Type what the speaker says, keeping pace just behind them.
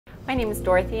My name is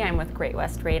Dorothy. I'm with Great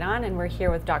West Radon, and we're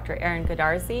here with Dr.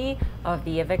 Goodarzi of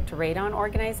the Evict Radon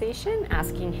organization,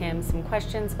 asking him some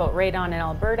questions about radon in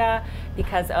Alberta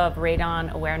because of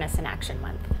Radon Awareness and Action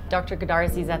Month. Dr.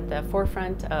 Goodarzi is at the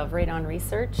forefront of radon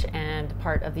research and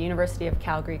part of the University of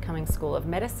Calgary Cummings School of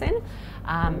Medicine.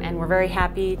 And we're very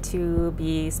happy to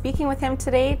be speaking with him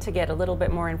today to get a little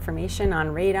bit more information on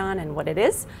radon and what it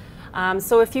is.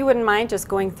 So if you wouldn't mind just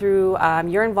going through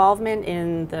your involvement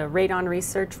in the radon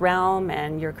research realm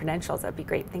and your credentials, that'd be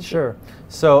great. Thank you. Sure.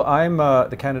 So I'm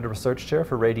the Canada Research Chair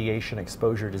for Radiation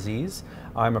Exposure Disease.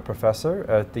 I'm a professor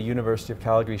at the University of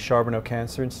Calgary Charbonneau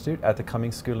Cancer Institute at the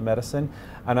Cummings School of Medicine,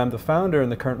 and I'm the founder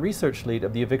and the current research lead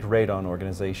of the Evict Radon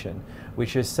organization,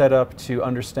 which is set up to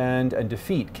understand and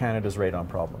defeat Canada's radon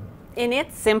problem. In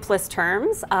its simplest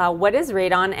terms, what is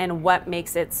radon and what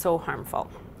makes it so harmful?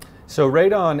 So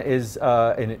radon is,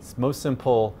 in its most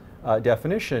simple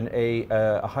definition,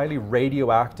 a highly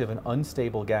radioactive and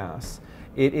unstable gas.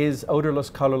 It is odorless,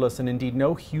 colorless, and indeed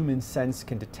no human sense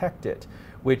can detect it,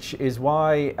 which is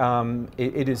why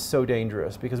it is so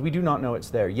dangerous, because we do not know it's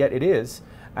there, yet it is,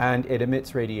 and it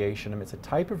emits radiation. It emits a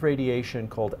type of radiation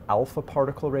called alpha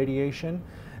particle radiation.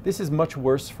 This is much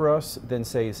worse for us than,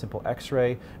 say, a simple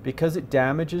X-ray, because it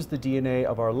damages the DNA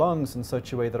of our lungs in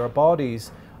such a way that our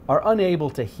bodies are unable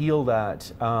to heal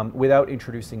that without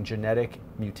introducing genetic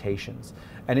mutations.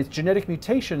 And it's genetic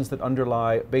mutations that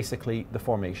underlie basically the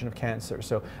formation of cancer.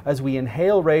 So as we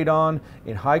inhale radon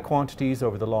in high quantities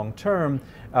over the long term,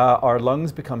 our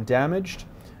lungs become damaged.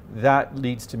 That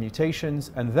leads to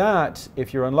mutations, and that,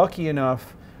 if you're unlucky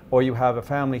enough or you have a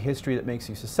family history that makes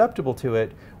you susceptible to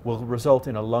it, will result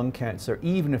in a lung cancer,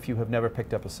 even if you have never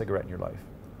picked up a cigarette in your life.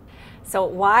 So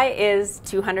why is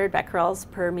 200 becquerels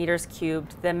per meters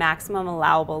cubed the maximum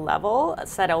allowable level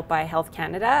set out by Health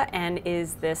Canada, and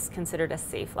is this considered a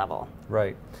safe level?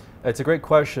 Right. It's a great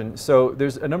question. So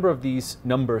there's a number of these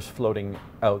numbers floating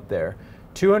out there.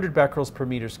 200 becquerels per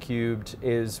meters cubed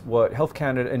is what Health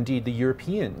Canada, indeed the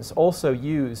Europeans, also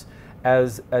use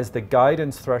as the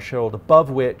guidance threshold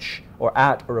above which, or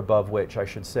at or above which, I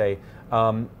should say,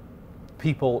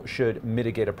 people should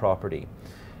mitigate a property.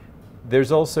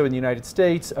 There's also in the United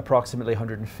States, approximately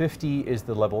 150 is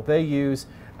the level they use,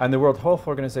 and the World Health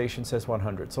Organization says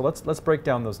 100. So let's break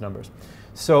down those numbers.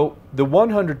 So the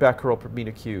 100 becquerel per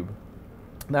meter cube,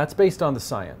 that's based on the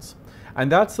science.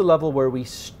 And that's the level where we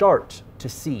start to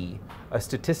see a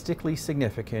statistically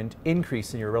significant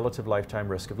increase in your relative lifetime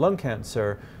risk of lung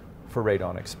cancer for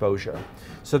radon exposure.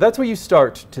 So that's where you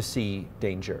start to see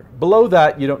danger. Below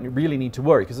that, you don't really need to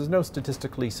worry because there's no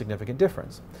statistically significant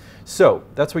difference. So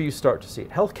that's where you start to see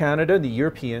it. Health Canada and the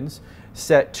Europeans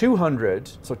set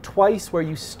 200, so twice where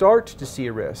you start to see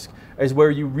a risk, is where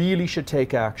you really should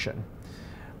take action.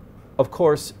 Of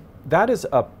course, that is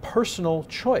a personal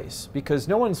choice because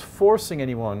no one's forcing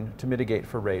anyone to mitigate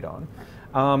for radon.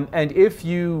 And if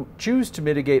you choose to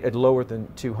mitigate at lower than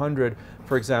 200,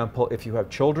 for example, if you have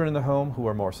children in the home who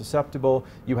are more susceptible,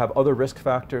 you have other risk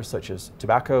factors such as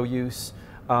tobacco use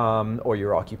or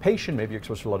your occupation, maybe you're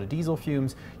exposed to a lot of diesel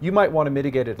fumes, you might want to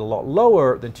mitigate it a lot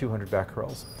lower than 200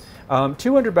 becquerels.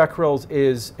 200 becquerels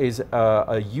is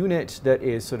a unit that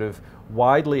is sort of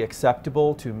widely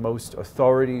acceptable to most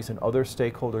authorities and other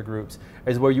stakeholder groups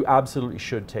as where you absolutely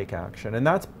should take action. And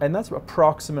that's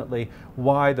approximately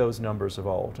why those numbers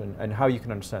evolved and how you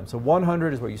can understand. So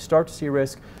 100 is where you start to see a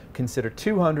risk. Consider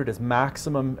 200 as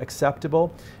maximum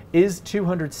acceptable. Is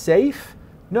 200 safe?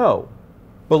 No.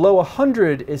 Below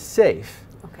 100 is safe.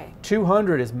 Okay.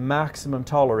 200 is maximum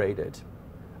tolerated,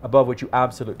 above which you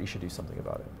absolutely should do something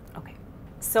about it. Okay.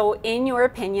 So in your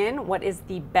opinion, what is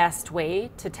the best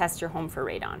way to test your home for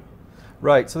radon?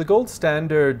 Right, so the gold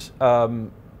standard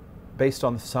based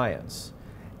on the science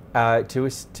to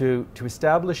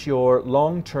establish your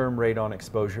long-term radon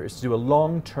exposure is to do a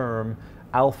long-term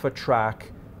alpha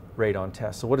track radon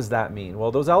test. So what does that mean?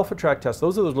 Well, those alpha track tests,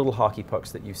 those are those little hockey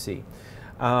pucks that you see.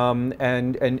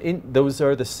 Those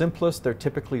are the simplest, they're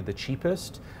typically the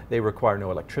cheapest, they require no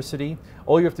electricity.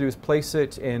 All you have to do is place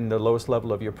it in the lowest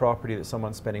level of your property that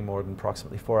someone's spending more than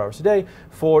approximately 4 hours a day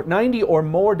for 90 or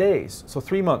more days, so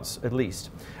 3 months at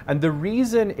least. And the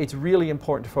reason it's really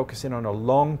important to focus in on a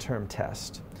long-term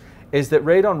test is that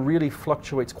radon really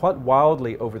fluctuates quite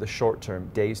wildly over the short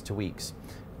term, days to weeks,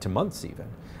 to months even.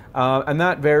 And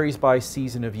that varies by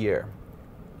season of year.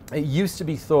 It used to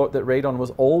be thought that radon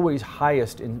was always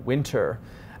highest in winter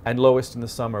and lowest in the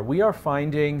summer. We are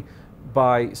finding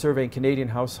by surveying Canadian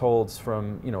households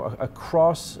from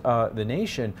across the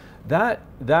nation, that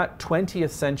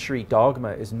 20th century dogma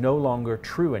is no longer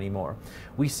true anymore.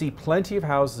 We see plenty of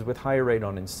houses with higher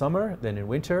radon in summer than in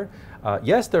winter.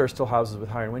 Yes, there are still houses with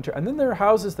higher in winter, and then there are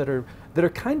houses that are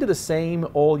kind of the same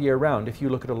all year round if you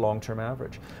look at a long-term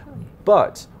average.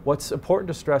 But what's important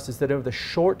to stress is that over the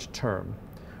short term,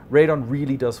 radon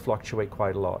really does fluctuate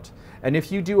quite a lot. And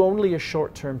if you do only a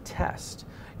short-term test,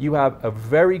 you have a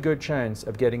very good chance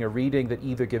of getting a reading that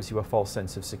either gives you a false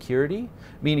sense of security,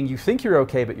 meaning you think you're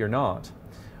okay but you're not,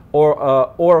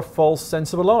 or a false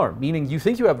sense of alarm, meaning you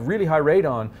think you have really high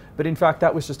radon, but in fact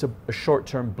that was just a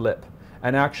short-term blip.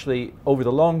 And actually, over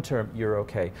the long term, you're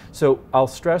okay. So I'll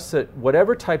stress that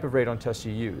whatever type of radon test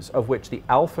you use, of which the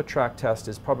alpha track test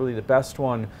is probably the best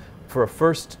one for a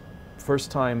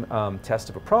first-time test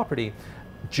of a property,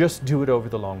 just do it over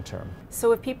the long term.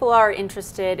 So if people are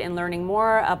interested in learning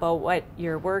more about what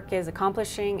your work is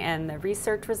accomplishing and the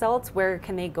research results, where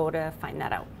can they go to find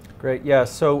that out? Great, yeah,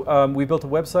 so we built a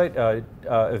website,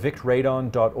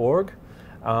 evictradon.org.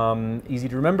 Easy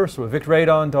to remember, so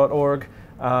evictradon.org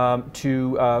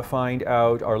to find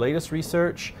out our latest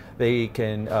research. They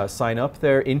can sign up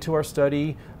there into our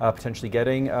study, potentially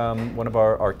getting one of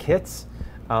our kits.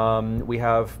 We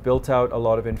have built out a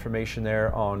lot of information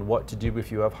there on what to do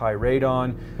if you have high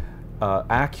radon,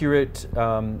 accurate,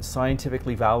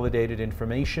 scientifically validated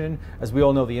information. As we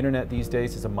all know, the internet these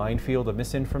days is a minefield of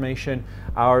misinformation.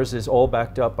 Ours is all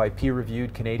backed up by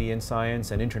peer-reviewed Canadian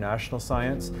science and international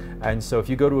science. And so if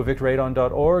you go to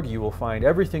evictradon.org, you will find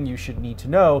everything you should need to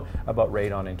know about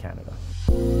radon in Canada.